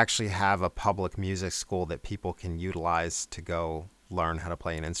 So you actually have a public music school that people can utilize to go learn how to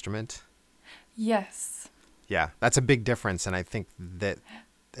play an instrument? Yes. Yeah, that's a big difference. And I think that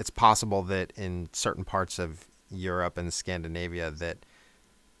it's possible that in certain parts of Europe and Scandinavia that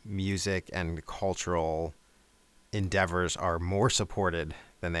music and cultural endeavors are more supported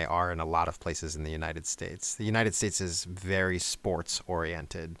than they are in a lot of places in the United States. The United States is very sports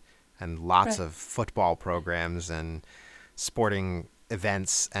oriented and lots of football programs and sporting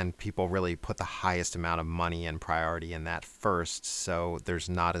events, and people really put the highest amount of money and priority in that first. So there's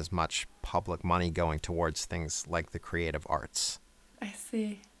not as much public money going towards things like the creative arts. I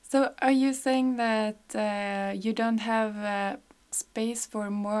see. So are you saying that you don't have space for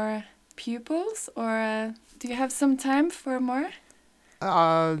more pupils, or do you have some time for more?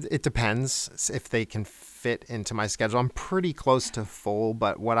 It depends if they can fit into my schedule. I'm pretty close to full,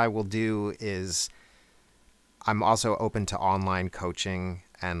 but what I will do is I'm also open to online coaching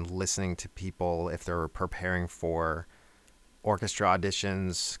and listening to people if they're preparing for orchestra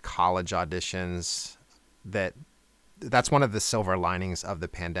auditions, college auditions. That's one of the silver linings of the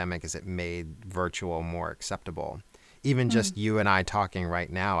pandemic, is it made virtual more acceptable. Even just you and I talking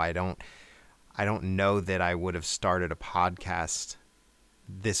right now, I don't know that I would have started a podcast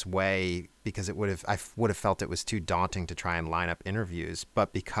this way because I would have felt it was too daunting to try and line up interviews.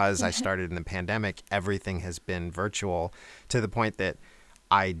 But because I started in the pandemic, everything has been virtual to the point that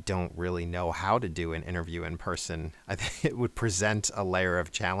I don't really know how to do an interview in person. I think it would present a layer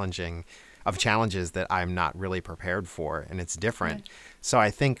of challenges that I'm not really prepared for, and it's different. Right. So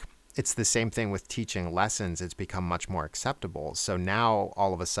I think it's the same thing with teaching lessons. It's become much more acceptable. So now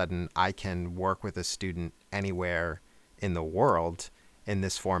all of a sudden I can work with a student anywhere in the world in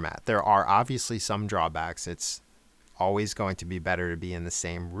this format. There are obviously some drawbacks. It's always going to be better to be in the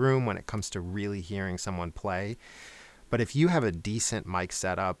same room when it comes to really hearing someone play. But if you have a decent mic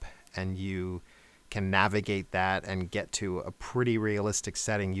setup and you can navigate that and get to a pretty realistic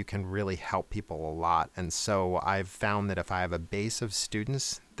setting, you can really help people a lot. And so I've found that if I have a base of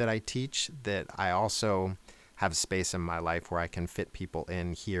students that I teach, that I also have space in my life where I can fit people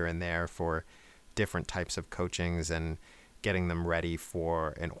in here and there for different types of coachings and getting them ready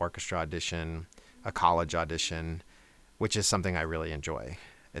for an orchestra audition, a college audition, which is something I really enjoy.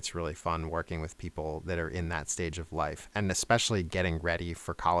 It's really fun working with people that are in that stage of life, and especially getting ready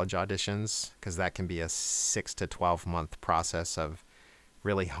for college auditions, because that can be a 6 to 12 month process of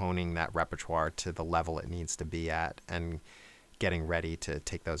really honing that repertoire to the level it needs to be at and getting ready to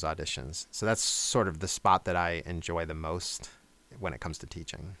take those auditions. So that's sort of the spot that I enjoy the most when it comes to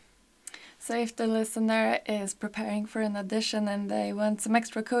teaching. So if the listener is preparing for an audition and they want some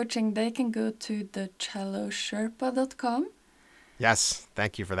extra coaching, they can go to thecellosherpa.com. Yes,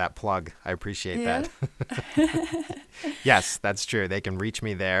 thank you for that plug. I appreciate that. Yes, that's true. They can reach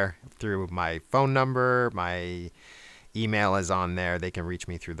me there through my phone number. My email is on there. They can reach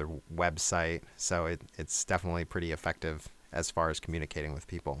me through the website. So it's definitely pretty effective as far as communicating with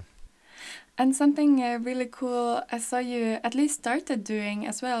people. And something really cool I saw you at least started doing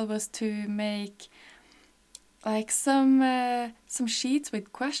as well was to make like some sheets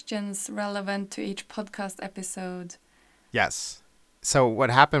with questions relevant to each podcast episode. Yes. So what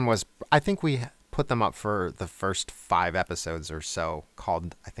happened was, I think we put them up for the first 5 episodes or so,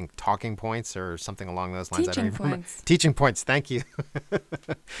 called, I think, Talking Points or something along those lines. Teaching Points. Teaching Points. Thank you.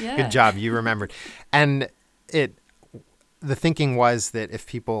 Yeah. Good job. You remembered. And the thinking was that if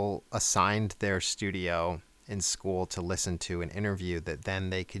people assigned their studio in school to listen to an interview, that then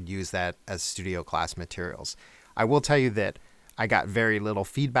they could use that as studio class materials. I will tell you that I got very little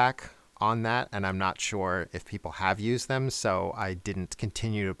feedback on that, and I'm not sure if people have used them, so I didn't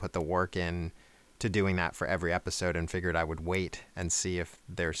continue to put the work in to doing that for every episode, and figured I would wait and see if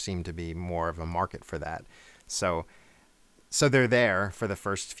there seemed to be more of a market for that. So So they're there for the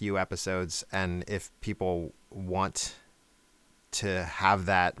first few episodes, and if people want to have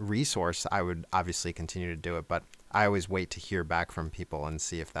that resource, I would obviously continue to do it, but I always wait to hear back from people and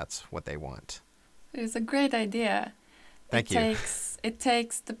see if that's what they want. It's a great idea. Thank you. It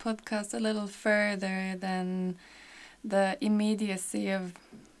takes the podcast a little further than the immediacy of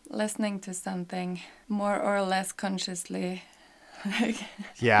listening to something more or less consciously.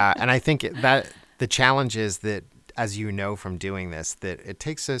 Yeah, and I think that the challenge is that, as you know from doing this, that it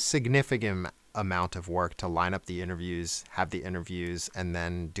takes a significant amount of work to line up the interviews, have the interviews, and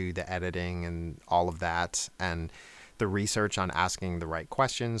then do the editing and all of that, and the research on asking the right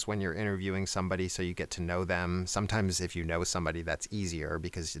questions when you're interviewing somebody so you get to know them. Sometimes if you know somebody, that's easier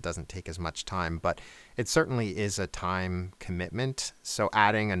because it doesn't take as much time, but it certainly is a time commitment. So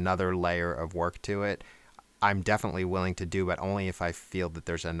adding another layer of work to it, I'm definitely willing to do, but only if I feel that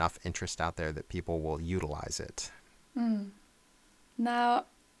there's enough interest out there that people will utilize it. Now,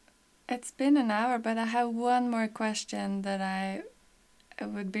 it's been an hour, but I have one more question that I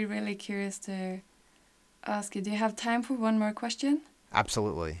would be really curious to ask you. Do you have time for one more question?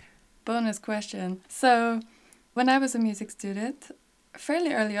 Absolutely. Bonus question. So, when I was a music student,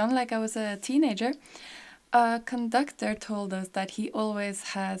 fairly early on, like I was a teenager, a conductor told us that he always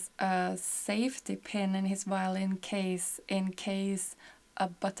has a safety pin in his violin case in case a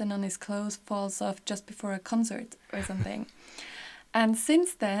button on his clothes falls off just before a concert or something. And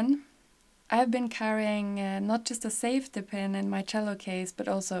since then, I've been carrying not just a safety pin in my cello case, but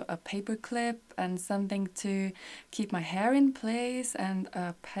also a paper clip and something to keep my hair in place, and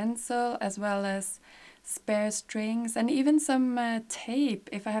a pencil, as well as spare strings, and even some tape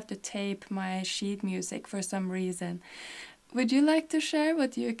if I have to tape my sheet music for some reason. Would you like to share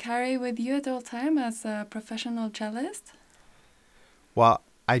what you carry with you at all time as a professional cellist? Well,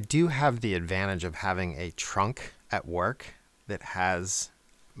 I do have the advantage of having a trunk at work that has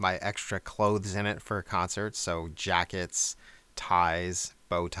my extra clothes in it for concerts. So jackets, ties,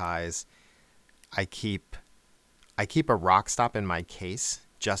 bow ties. I keep a rock stop in my case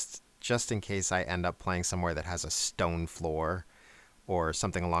just in case I end up playing somewhere that has a stone floor or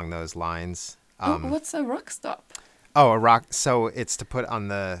something along those lines. What's a rock stop? Oh, a rock. So it's to put on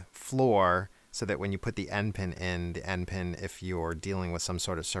the floor so that when you put the end pin in, the end pin, if you're dealing with some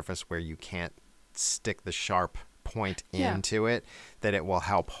sort of surface where you can't stick the sharp point into it, that it will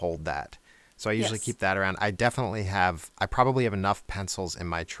help hold that. So I usually keep that around. I probably have enough pencils in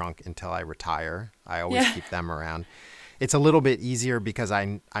my trunk until I retire. I always keep them around. It's a little bit easier because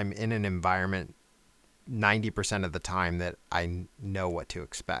I'm in an environment 90% of the time that I know what to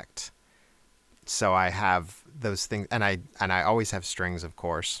expect. So I have those things, and I always have strings, of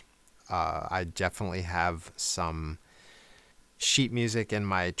course. I definitely have some sheet music in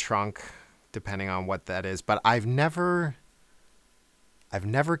my trunk, depending on what that is. But I've never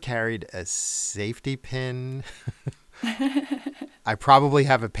carried a safety pin. I probably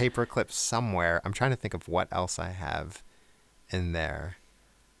have a paper clip somewhere. I'm trying to think of what else I have in there.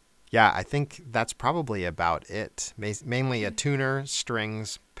 Yeah, I think that's probably about it. Mainly a tuner,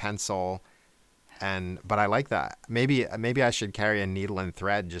 strings, pencil, but I like that. Maybe I should carry a needle and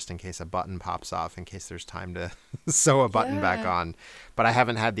thread just in case a button pops off, in case there's time to sew a button back on. But I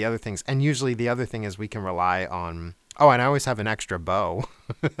haven't had the other things. And usually the other thing is we can rely on... Oh, and I always have an extra bow.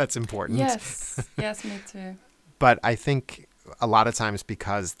 That's important. Yes, me too. But I think a lot of times,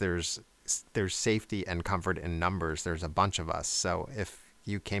 because there's safety and comfort in numbers, there's a bunch of us. So if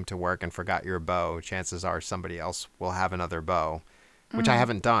you came to work and forgot your bow, chances are somebody else will have another bow, which I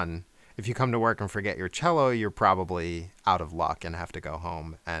haven't done. If you come to work and forget your cello, you're probably out of luck and have to go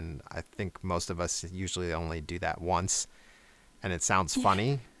home. And I think most of us usually only do that once. And it sounds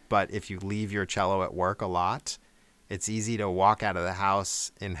funny, but if you leave your cello at work a lot, it's easy to walk out of the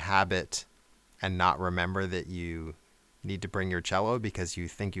house in habit and not remember that you need to bring your cello because you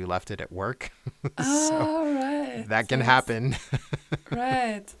think you left it at work. Right. That can happen.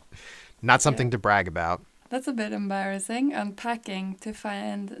 Right. Not something to brag about. That's a bit embarrassing, unpacking to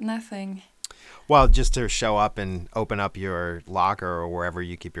find nothing. Well, just to show up and open up your locker or wherever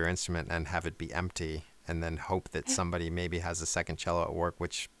you keep your instrument and have it be empty, and then hope that somebody maybe has a second cello at work,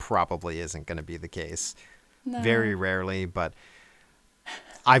 which probably isn't going to be the case. No. Very rarely, but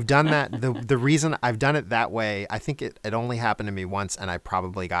I've done that. The reason I've done it that way, I think it only happened to me once, and I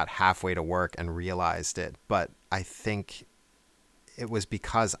probably got halfway to work and realized it. But I think it was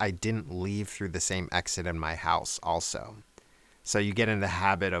because I didn't leave through the same exit in my house also. So you get in the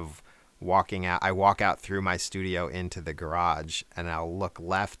habit of walking out. I walk out through my studio into the garage, and I'll look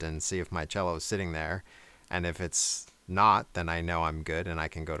left and see if my cello is sitting there. And if it's not, then I know I'm good and I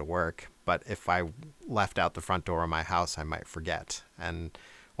can go to work. but if I left out the front door of my house, I might forget. And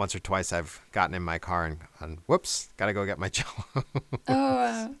once or twice I've gotten in my car and whoops, got to go get my cello.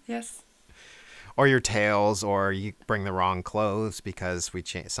 Oh, yes. Or your tails, or you bring the wrong clothes because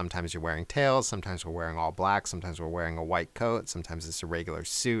sometimes you're wearing tails, sometimes we're wearing all black, sometimes we're wearing a white coat, sometimes it's a regular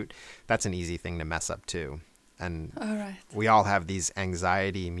suit. That's an easy thing to mess up too. And all right. We all have these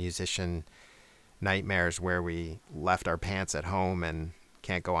anxiety musician nightmares where we left our pants at home and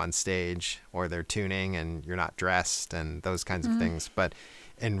can't go on stage, or they're tuning and you're not dressed, and those kinds of things. But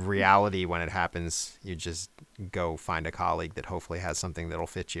in reality, when it happens, you just go find a colleague that hopefully has something that'll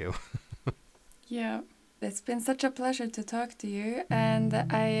fit you. Yeah, it's been such a pleasure to talk to you, and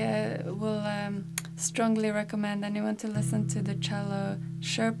I will strongly recommend anyone to listen to the Cello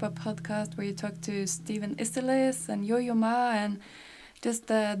Sherpa podcast, where you talk to Stephen Isilis and Yo-Yo Ma, and just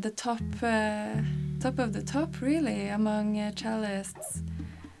the top of the top, really, among cellists.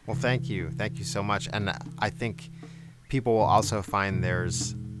 Well, thank you so much. And I think people will also find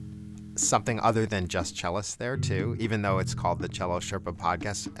there's something other than just cellists there too, even though it's called the Cello Sherpa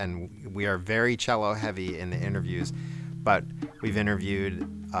podcast, and we are very cello heavy in the interviews, but we've interviewed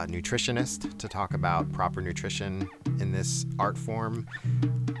a nutritionist to talk about proper nutrition in this art form.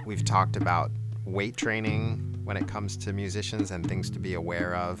 We've talked about weight training when it comes to musicians and things to be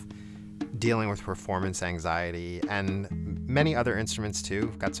aware of, dealing with performance anxiety, and many other instruments too.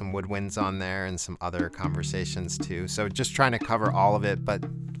 We've got some woodwinds on there and some other conversations too. So just trying to cover all of it, but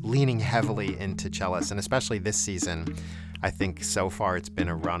leaning heavily into cellists, and especially this season. I think so far it's been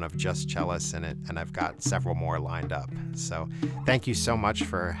a run of just cellists in it, and I've got several more lined up. So thank you so much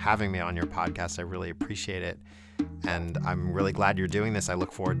for having me on your podcast. I really appreciate it, and I'm really glad you're doing this. I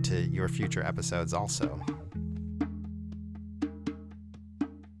look forward to your future episodes also.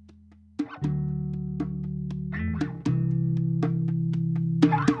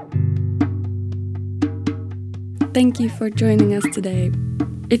 Thank you for joining us today.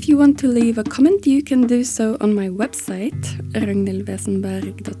 If you want to leave a comment, you can do so on my website,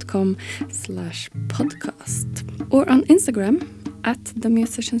 ragnhildwesenberg.com/podcast, or on Instagram @The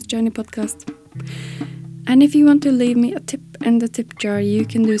Musician's Journey Podcast. And if you want to leave me a tip in the tip jar, you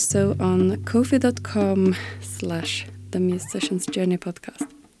can do so on ko-fi.com/The Musician's Journey Podcast.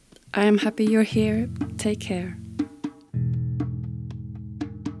 I am happy you're here. Take care.